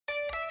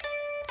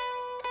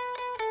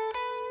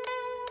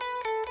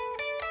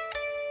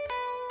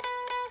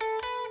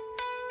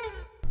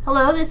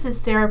Hello, this is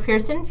Sarah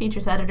Pearson,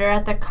 features editor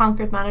at the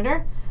Concord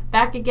Monitor,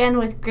 back again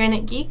with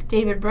Granite Geek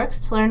David Brooks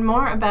to learn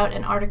more about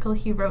an article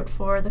he wrote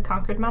for the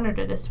Concord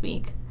Monitor this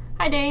week.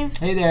 Hi, Dave.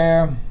 Hey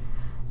there.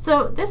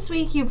 So this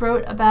week you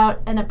wrote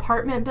about an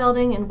apartment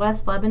building in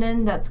West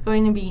Lebanon that's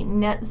going to be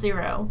net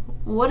zero.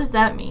 What does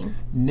that mean?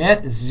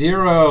 Net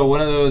zero, one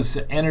of those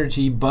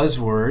energy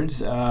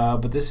buzzwords,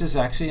 but this is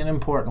actually an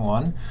important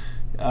one.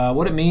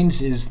 What it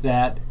means is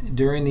that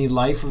during the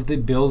life of the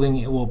building,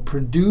 it will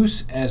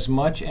produce as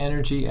much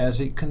energy as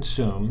it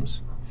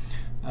consumes.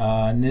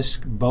 And this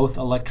both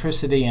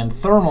electricity and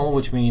thermal,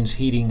 which means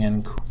heating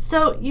and cooling.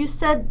 So you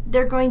said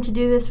they're going to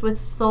do this with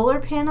solar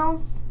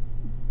panels?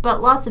 But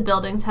lots of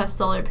buildings have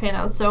solar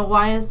panels, so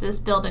why is this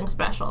building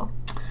special?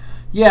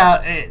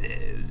 Yeah,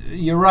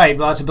 you're right.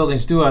 Lots of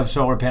buildings do have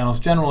solar panels,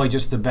 generally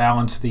just to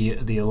balance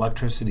the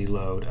electricity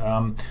load.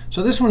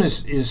 So this one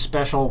is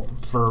special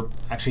for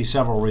actually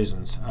several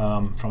reasons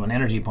from an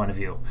energy point of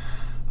view.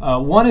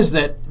 One is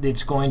that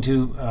it's going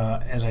to,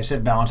 as I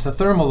said, balance the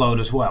thermal load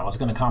as well. It's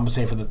going to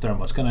compensate for the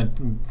thermal. It's going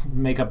to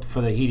make up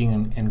for the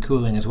heating and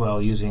cooling as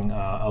well using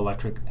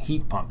electric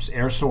heat pumps,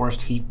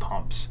 air-sourced heat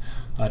pumps,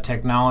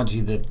 technology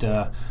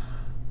that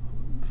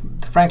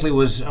frankly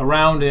was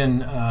around in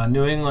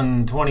New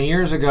England 20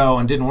 years ago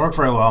and didn't work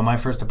very well. My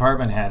first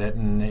apartment had it,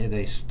 and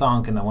they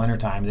stunk in the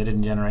wintertime. They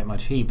didn't generate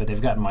much heat, but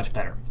they've gotten much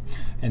better.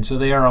 And so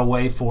they are a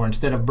way for,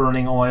 instead of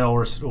burning oil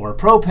or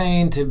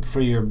propane for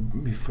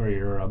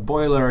your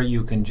boiler,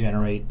 you can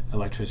generate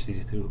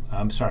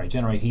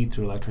generate heat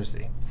through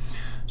electricity.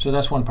 So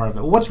that's one part of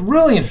it. What's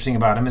really interesting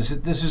about them is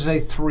that this is a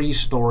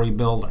 3-story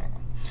building.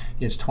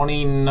 It's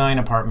 29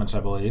 apartments,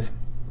 I believe.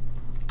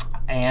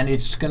 And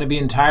it's going to be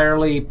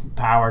entirely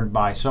powered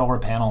by solar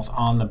panels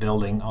on the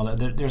building. Although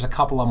there's a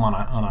couple of them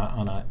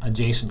on a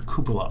adjacent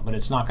cupola, but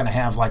it's not going to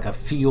have like a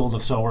field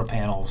of solar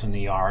panels in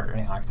the yard or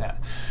anything like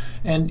that.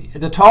 And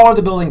the taller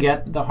the building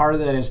gets, the harder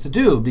that is to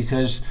do,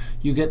 because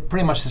you get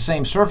pretty much the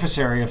same surface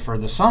area for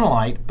the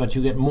sunlight, but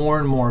you get more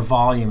and more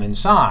volume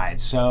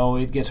inside. So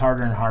it gets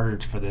harder and harder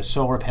for the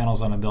solar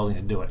panels on a building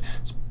to do it.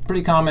 It's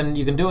pretty common.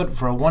 You can do it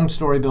for a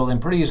 1-story building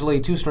pretty easily.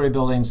 2-story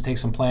buildings take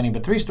some planning,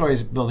 but 3-story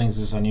buildings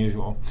is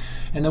unusual.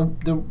 And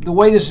the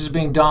way this is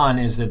being done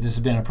is that this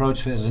has been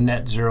approached as a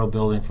net zero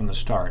building from the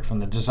start,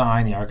 from the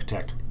design, the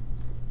architect.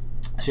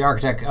 So the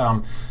architect,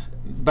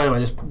 by the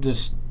way,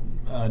 this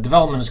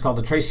development is called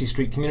the Tracy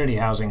Street Community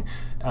Housing,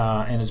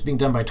 and it's being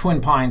done by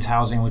Twin Pines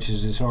Housing, which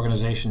is this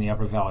organization in the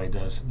Upper Valley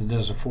that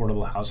does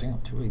affordable housing.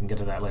 We can get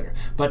to that later.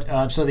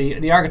 But so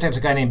the architect's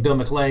a guy named Bill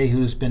McLay,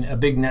 who's been a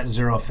big net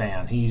zero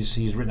fan.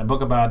 He's written a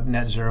book about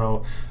net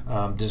zero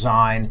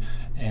design,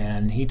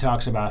 and he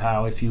talks about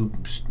how if you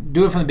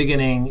do it from the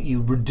beginning,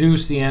 you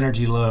reduce the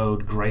energy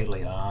load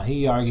greatly.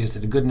 He argues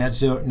that a good net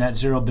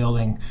zero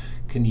building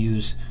can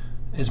use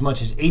as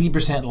much as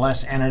 80%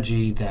 less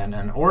energy than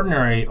an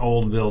ordinary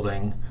old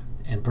building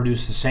and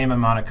produce the same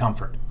amount of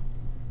comfort.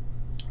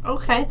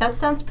 Okay, that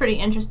sounds pretty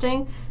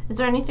interesting. Is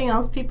there anything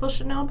else people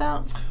should know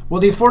about? Well,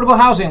 the affordable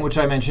housing, which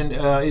I mentioned,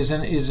 is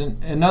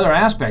another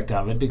aspect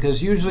of it,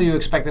 because usually you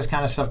expect this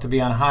kind of stuff to be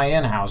on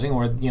high-end housing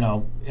where,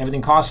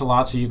 everything costs a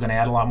lot, so you can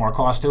add a lot more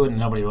cost to it and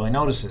nobody really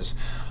notices.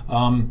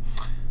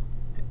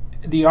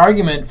 The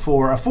argument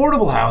for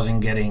affordable housing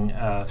getting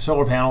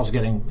solar panels,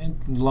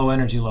 getting low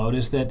energy load,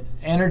 is that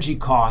energy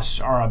costs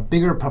are a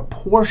bigger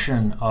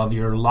proportion of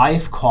your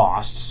life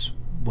costs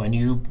when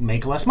you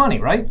make less money,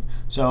 right?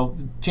 So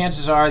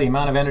chances are the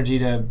amount of energy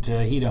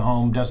to heat a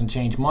home doesn't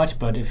change much,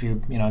 but if you're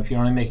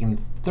only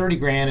making 30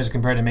 grand as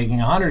compared to making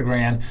 100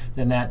 grand,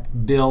 then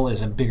that bill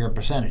is a bigger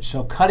percentage.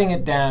 So cutting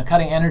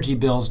energy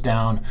bills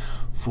down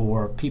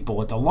for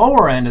people at the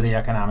lower end of the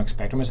economic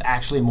spectrum is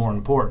actually more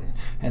important,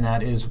 and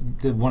that is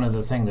one of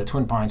the things that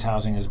Twin Pines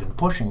Housing has been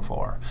pushing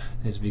for,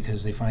 is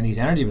because they find these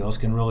energy bills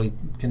can really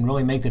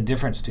make the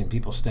difference between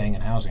people staying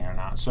in housing or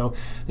not. So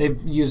they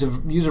use a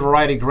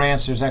variety of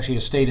grants. There's actually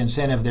a state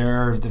incentive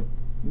there.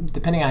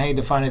 Depending on how you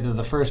define it,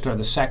 the first or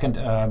the second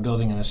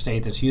building in the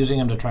state that's using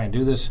them to try and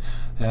do this,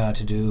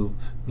 to do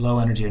low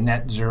energy or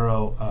net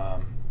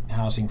zero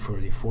housing for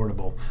the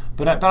affordable.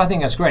 But I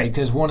think that's great,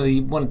 because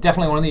definitely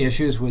one of the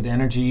issues with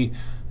energy,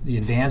 the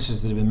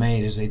advances that have been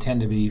made, is they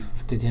tend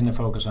to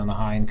focus on the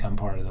high income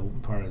part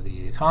of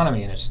the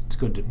economy, and it's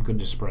good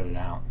to spread it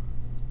out.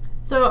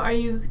 So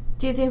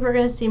do you think we're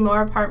going to see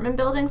more apartment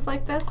buildings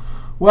like this?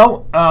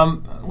 Well,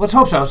 let's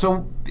hope so.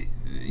 So,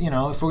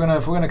 if we're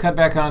gonna cut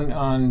back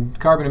on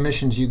carbon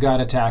emissions, you got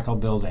to tackle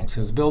buildings,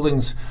 because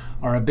buildings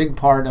are a big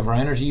part of our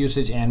energy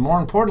usage, and more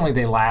importantly,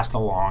 they last a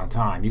long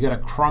time. You got a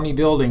crummy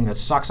building that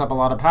sucks up a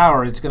lot of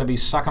power, it's going to be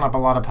sucking up a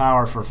lot of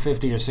power for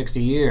 50 or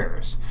 60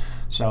 years.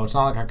 So it's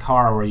not like a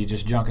car where you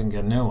just junk and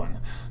get a new one.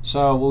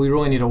 So we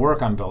really need to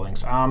work on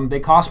buildings. They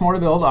cost more to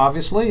build,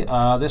 obviously.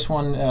 This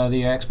one,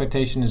 the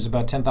expectation is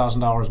about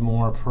 $10,000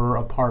 more per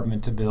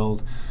apartment to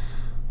build.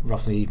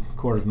 Roughly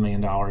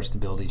 $250,000 to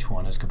build each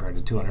one, as compared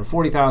to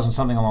 $240,000,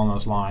 something along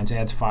those lines.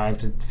 Adds $5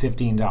 to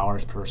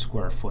 $15 per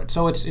square foot.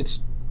 So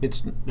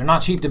they're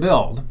not cheap to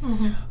build.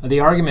 Mm-hmm. The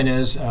argument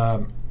is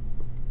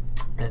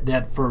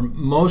that for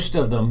most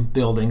of them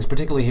buildings,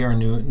 particularly here in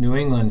New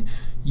England,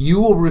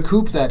 you will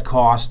recoup that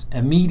cost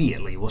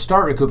immediately. We'll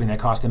start recouping that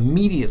cost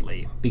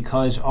immediately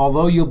because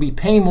although you'll be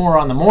paying more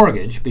on the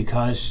mortgage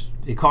because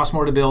it costs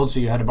more to build, so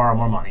you had to borrow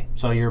more money.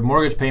 So your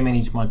mortgage payment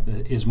each month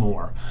is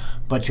more,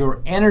 but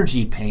your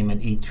energy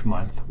payment each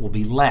month will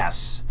be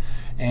less.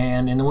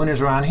 And in the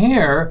winters around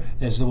here,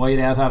 as the way it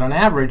is out on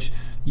average,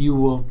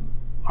 you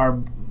are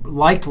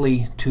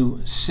likely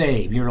to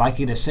save. You're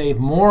likely to save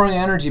more on the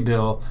energy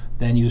bill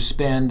than you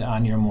spend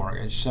on your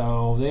mortgage.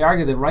 So they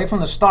argue that right from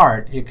the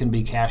start, it can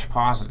be cash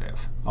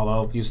positive.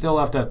 Although you still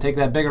have to take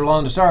that bigger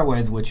loan to start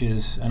with, which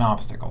is an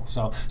obstacle.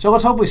 So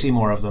let's hope we see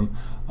more of them.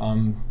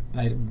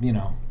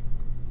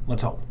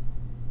 Let's hope.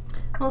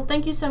 Well,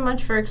 thank you so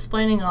much for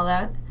explaining all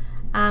that.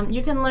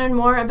 You can learn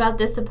more about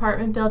this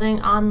apartment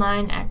building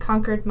online at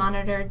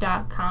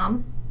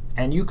concordmonitor.com.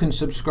 And you can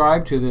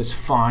subscribe to this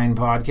fine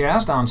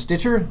podcast on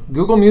Stitcher,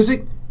 Google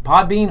Music,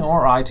 Podbean,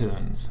 or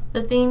iTunes.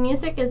 The theme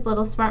music is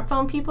Little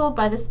Smartphone People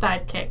by the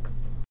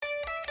Spidekicks.